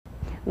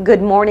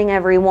Good morning,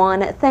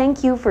 everyone.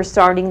 Thank you for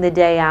starting the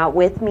day out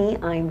with me.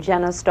 I'm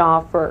Jenna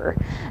Stauffer.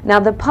 Now,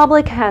 the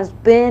public has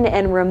been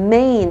and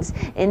remains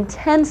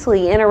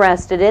intensely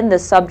interested in the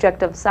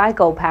subject of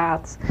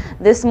psychopaths.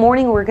 This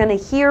morning, we're going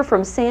to hear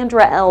from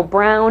Sandra L.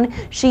 Brown.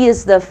 She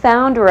is the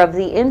founder of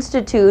the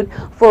Institute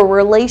for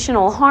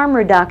Relational Harm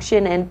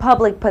Reduction and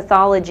Public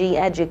Pathology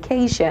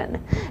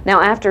Education.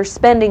 Now, after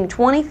spending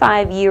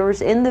 25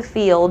 years in the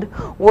field,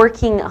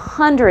 working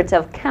hundreds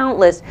of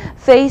countless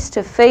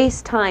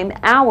face-to-face time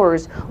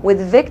hours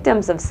with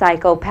victims of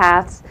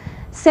psychopaths,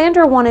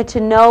 Sandra wanted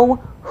to know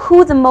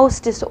who the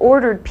most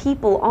disordered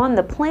people on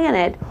the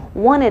planet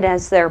wanted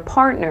as their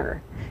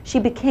partner. She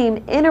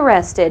became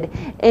interested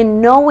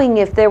in knowing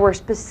if there were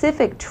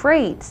specific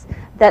traits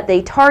that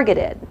they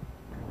targeted.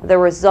 The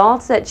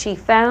results that she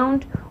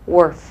found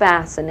were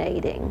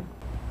fascinating.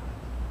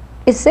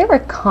 Is there a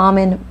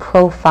common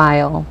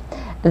profile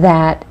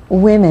that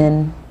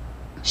women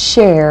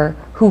share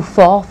who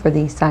fall for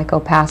these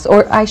psychopaths,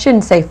 or I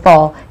shouldn't say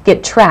fall,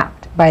 get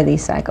trapped by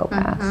these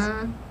psychopaths?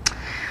 Mm-hmm.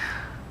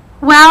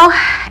 Well,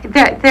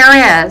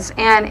 there is,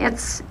 and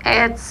it's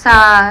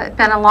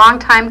been a long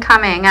time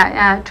coming.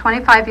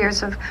 25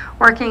 years of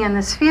working in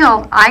this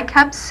field, I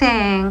kept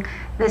seeing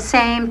the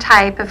same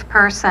type of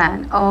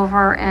person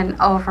over and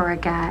over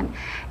again,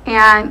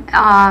 and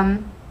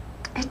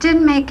it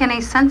didn't make any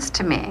sense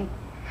to me.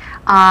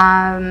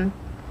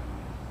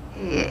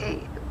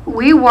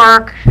 We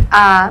work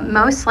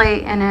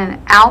mostly in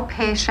an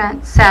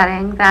outpatient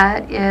setting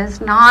that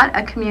is not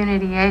a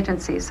community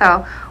agency,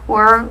 so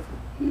we're,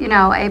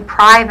 a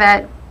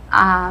private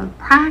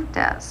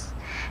practice.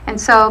 And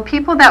so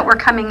people that were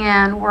coming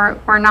in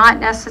were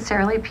not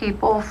necessarily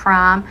people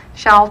from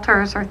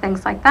shelters or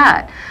things like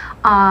that.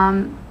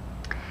 And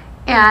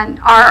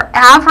our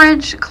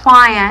average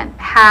client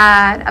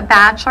had a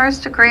bachelor's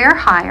degree or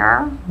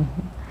higher.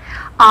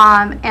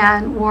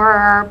 And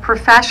were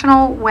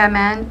professional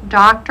women,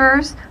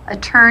 doctors,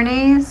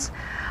 attorneys,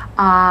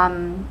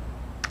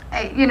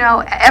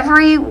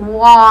 every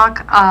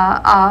walk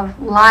of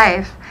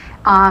life,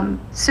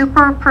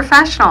 super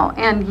professional,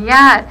 and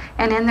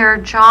in their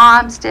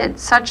jobs did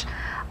such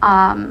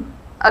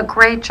a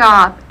great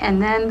job.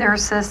 And then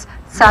there's this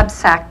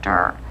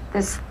subsector,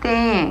 this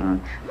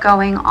thing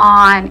going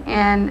on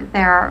in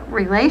their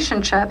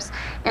relationships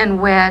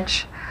in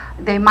which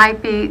they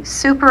might be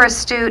super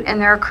astute in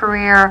their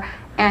career,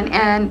 and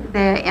in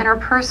the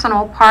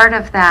interpersonal part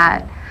of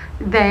that,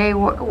 they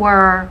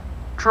were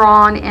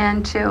drawn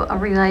into a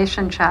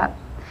relationship,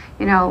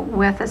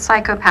 with a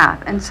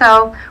psychopath. And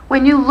so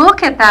when you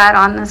look at that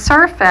on the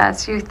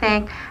surface, you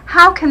think,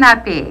 how can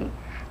that be?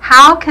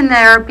 How can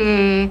there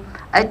be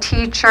a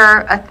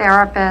teacher, a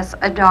therapist,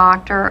 a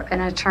doctor,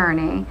 an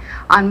attorney,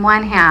 on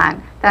one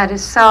hand, that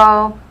is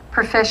so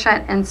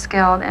proficient and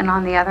skilled, and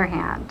on the other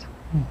hand,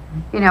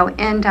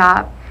 end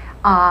up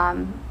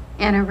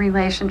in a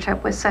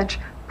relationship with such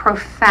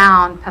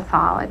profound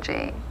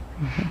pathology.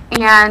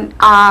 And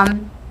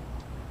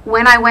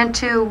when I went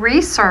to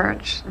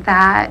research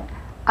that,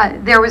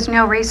 there was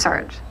no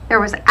research. There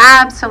was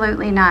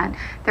absolutely none.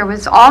 There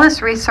was all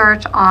this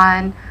research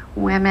on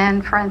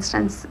women, for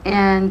instance,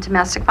 in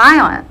domestic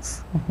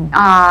violence.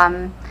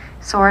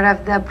 Sort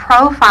of the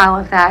profile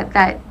of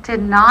that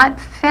did not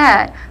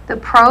fit the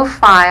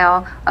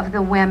profile of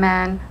the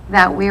women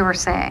that we were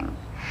seeing.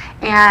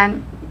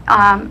 And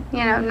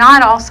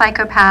not all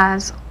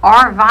psychopaths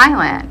are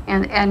violent,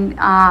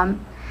 and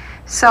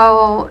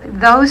so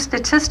those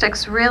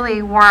statistics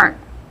really weren't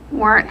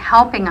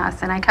helping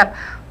us. And I kept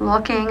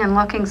looking and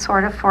looking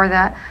sort of for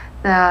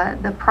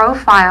the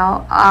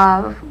profile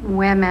of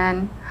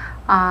women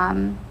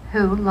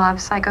who love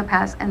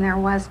psychopaths, and there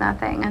was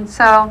nothing. And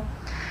so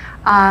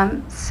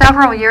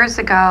several years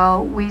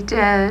ago, we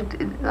did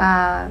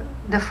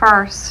the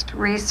first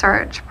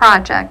research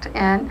project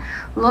in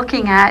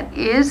looking at,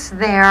 is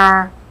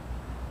there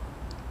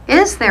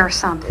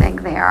something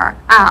there?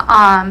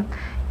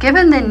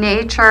 Given the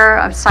nature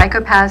of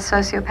psychopaths,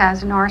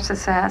 sociopaths,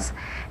 narcissists,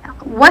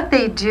 what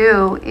they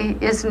do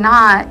is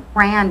not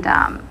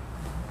random.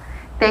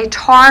 They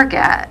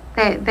target,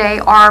 they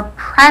are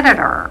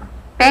predator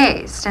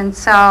based, and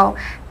so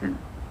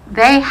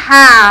they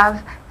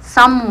have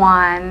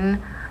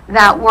someone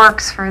that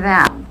works for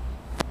them.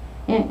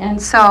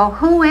 And so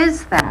who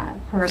is that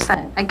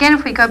person? Again,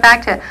 if we go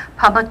back to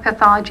public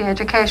pathology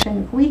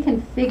education, if we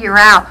can figure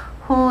out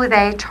who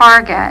they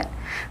target,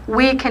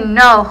 we can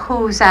know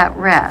who's at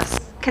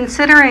risk.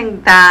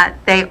 Considering that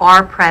they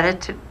are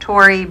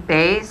predatory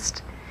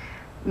based,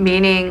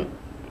 meaning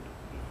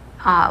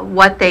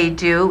what they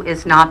do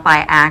is not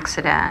by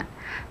accident,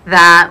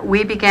 that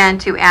we began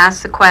to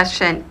ask the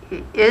question,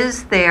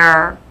 is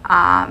there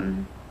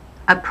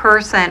a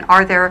person,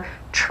 are there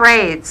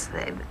traits,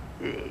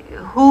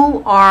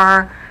 who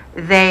are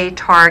they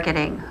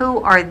targeting,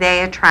 who are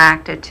they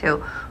attracted to,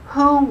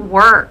 who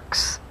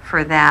works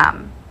for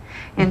them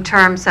in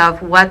terms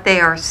of what they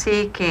are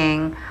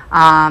seeking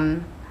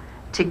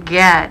to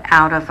get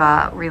out of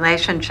a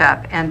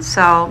relationship. And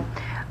so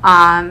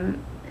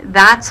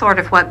that's sort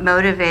of what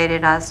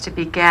motivated us to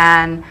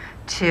begin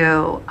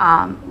to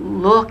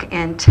look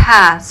and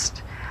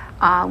test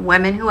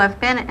women who have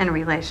been in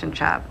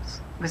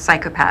relationships with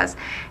psychopaths.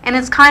 And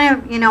it's kind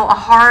of,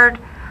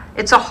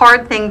 it's a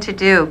hard thing to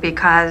do,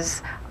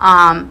 because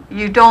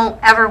you don't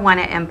ever want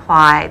to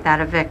imply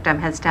that a victim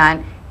has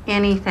done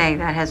anything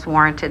that has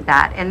warranted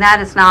that. And that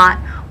is not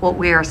what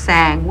we are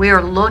saying. We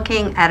are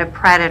looking at a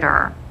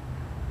predator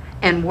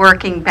and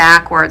working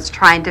backwards,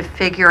 trying to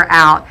figure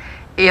out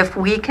if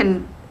we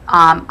can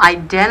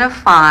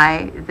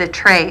identify the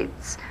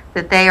traits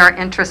that they are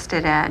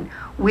interested in,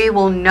 we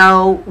will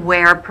know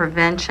where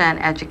prevention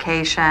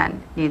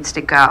education needs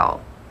to go.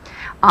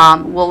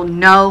 We'll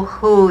know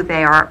who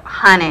they are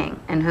hunting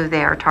and who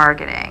they are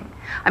targeting.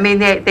 I mean,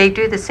 they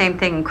do the same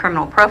thing in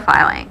criminal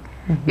profiling.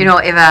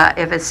 Mm-hmm.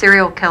 If a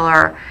serial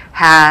killer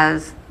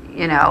has,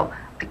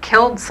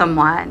 killed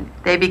someone,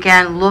 they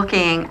begin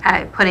looking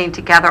at putting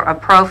together a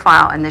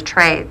profile and the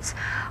traits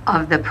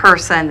of the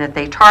person that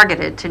they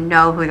targeted to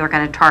know who they're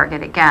going to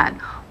target again.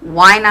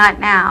 Why not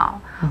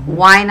now? Mm-hmm.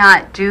 Why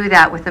not do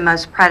that with the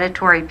most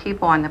predatory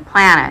people on the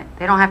planet?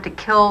 They don't have to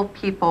kill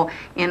people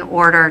in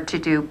order to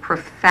do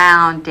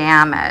profound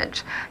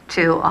damage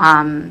to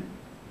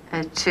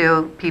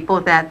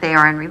people that they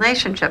are in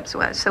relationships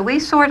with. So we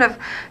sort of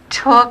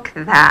took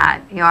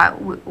that,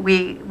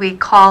 we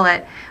call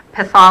it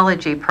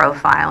pathology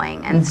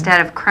profiling mm-hmm. instead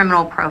of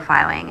criminal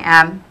profiling.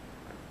 And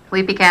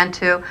we began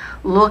to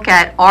look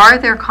at, are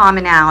there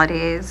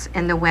commonalities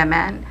in the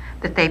women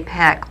that they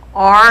pick?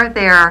 Are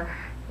there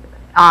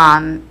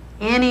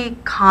any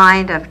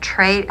kind of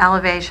trait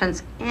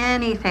elevations,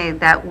 anything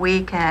that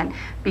we can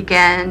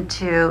begin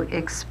to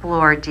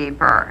explore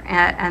deeper?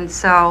 And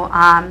so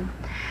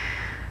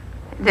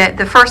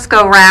the first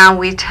go round,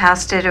 we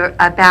tested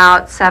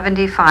about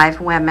 75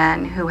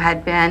 women who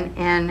had been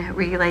in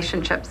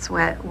relationships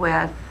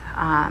with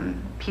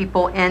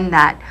people in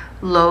that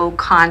low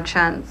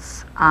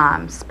conscience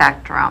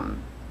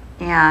spectrum.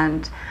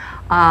 And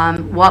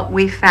what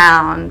we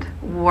found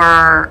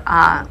were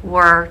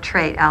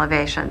trait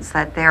elevations,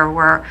 that there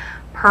were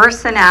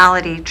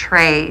personality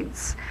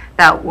traits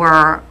that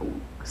were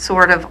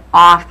sort of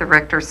off the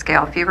Richter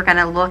scale. If you were going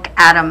to look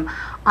at them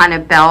on a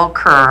bell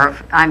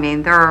curve, I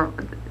mean, there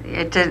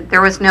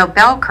was no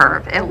bell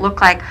curve. It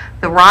looked like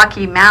the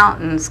Rocky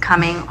Mountains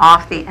coming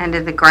off the end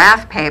of the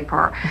graph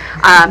paper.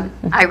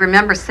 I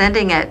remember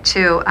sending it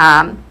to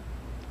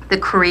the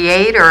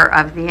creator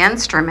of the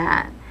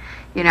instrument,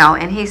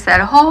 and he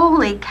said,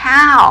 "Holy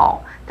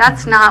cow,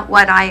 that's not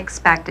what I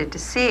expected to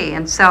see."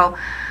 And so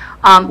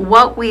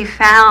what we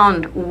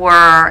found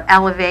were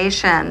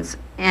elevations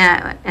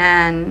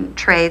in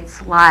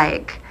traits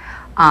like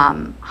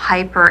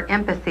hyper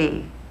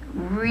empathy,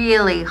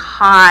 really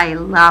high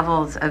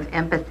levels of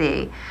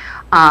empathy,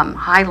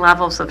 high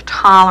levels of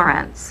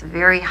tolerance,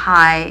 very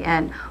high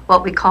in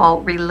what we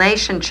call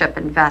relationship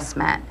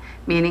investment,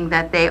 meaning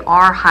that they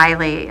are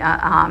highly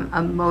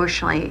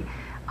emotionally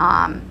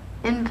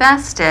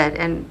invested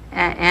in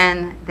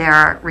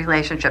their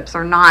relationships.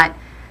 They're not,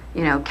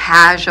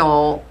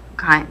 casual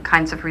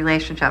kinds of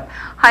relationship.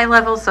 High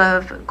levels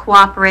of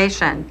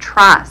cooperation,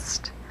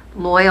 trust,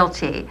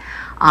 loyalty.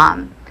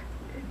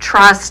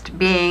 Trust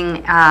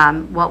being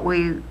what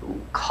we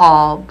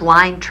call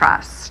blind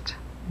trust.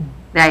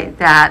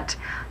 That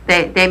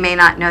they may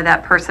not know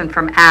that person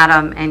from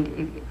Adam,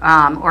 and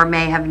or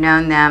may have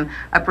known them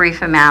a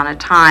brief amount of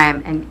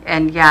time,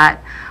 and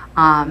yet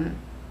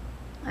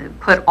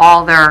put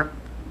all their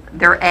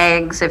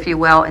eggs, if you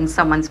will, in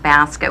someone's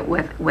basket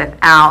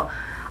without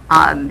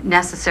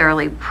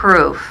necessarily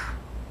proof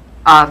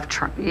of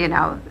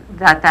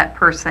that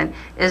person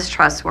is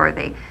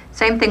trustworthy.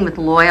 Same thing with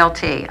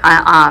loyalty.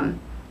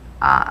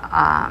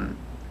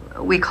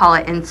 We call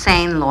it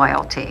insane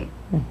loyalty,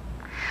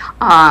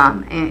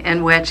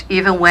 in which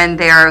even when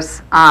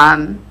there's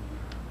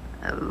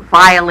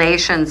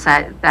violations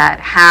that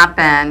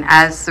happen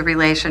as the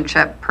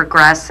relationship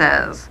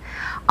progresses,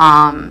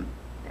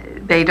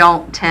 they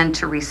don't tend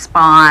to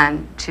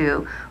respond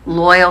to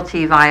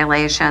loyalty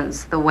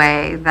violations the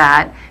way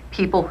that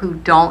people who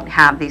don't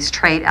have these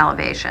trait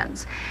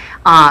elevations.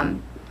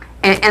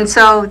 And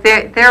so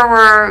there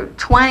were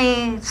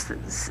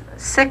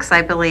 26,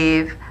 I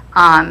believe,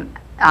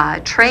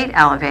 trait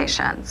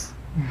elevations.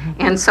 Mm-hmm.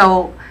 And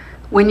so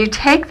when you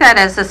take that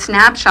as a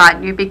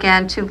snapshot, you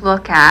begin to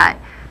look at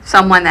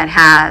someone that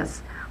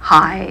has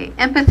high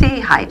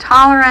empathy, high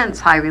tolerance,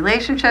 high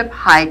relationship,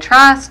 high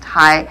trust,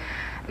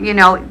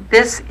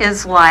 this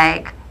is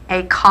like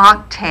a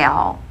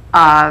cocktail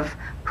of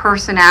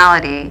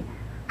personality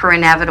for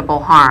inevitable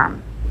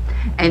harm.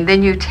 And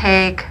then you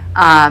take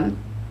a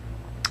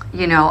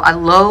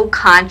low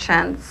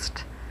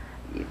conscienced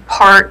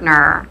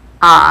partner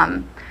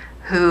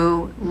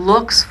who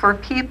looks for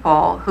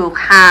people who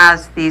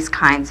has these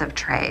kinds of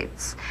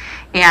traits,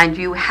 and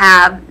you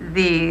have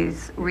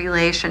these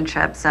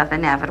relationships of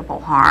inevitable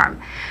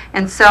harm.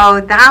 And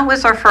so that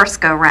was our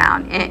first go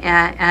round,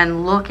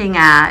 and looking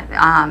at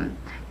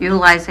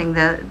utilizing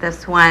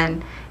this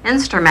one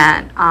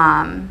instrument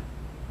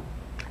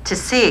to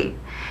see.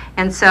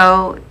 And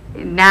so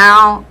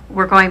Now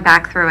we're going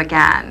back through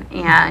again,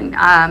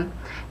 and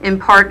in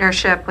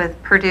partnership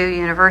with Purdue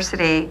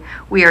University,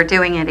 we are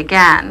doing it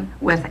again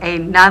with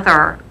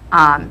another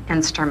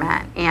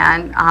instrument.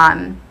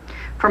 And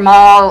from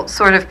all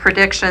sort of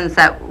predictions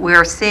that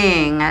we're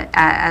seeing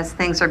as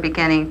things are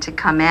beginning to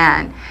come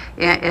in,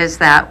 is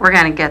that we're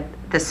going to get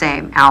the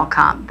same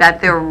outcome,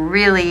 that there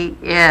really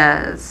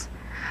is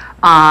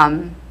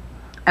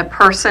a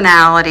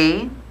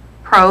personality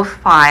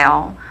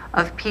profile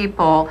of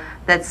people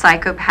that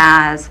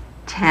psychopaths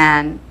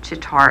tend to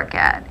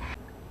target.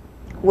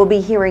 We'll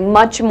be hearing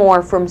much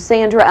more from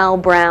Sandra L.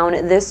 Brown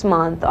this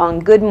month on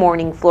Good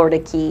Morning Florida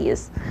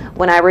Keys.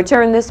 When I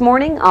return this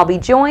morning, I'll be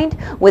joined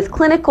with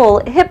clinical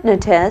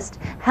hypnotist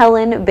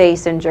Helen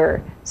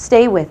Basinger.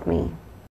 Stay with me.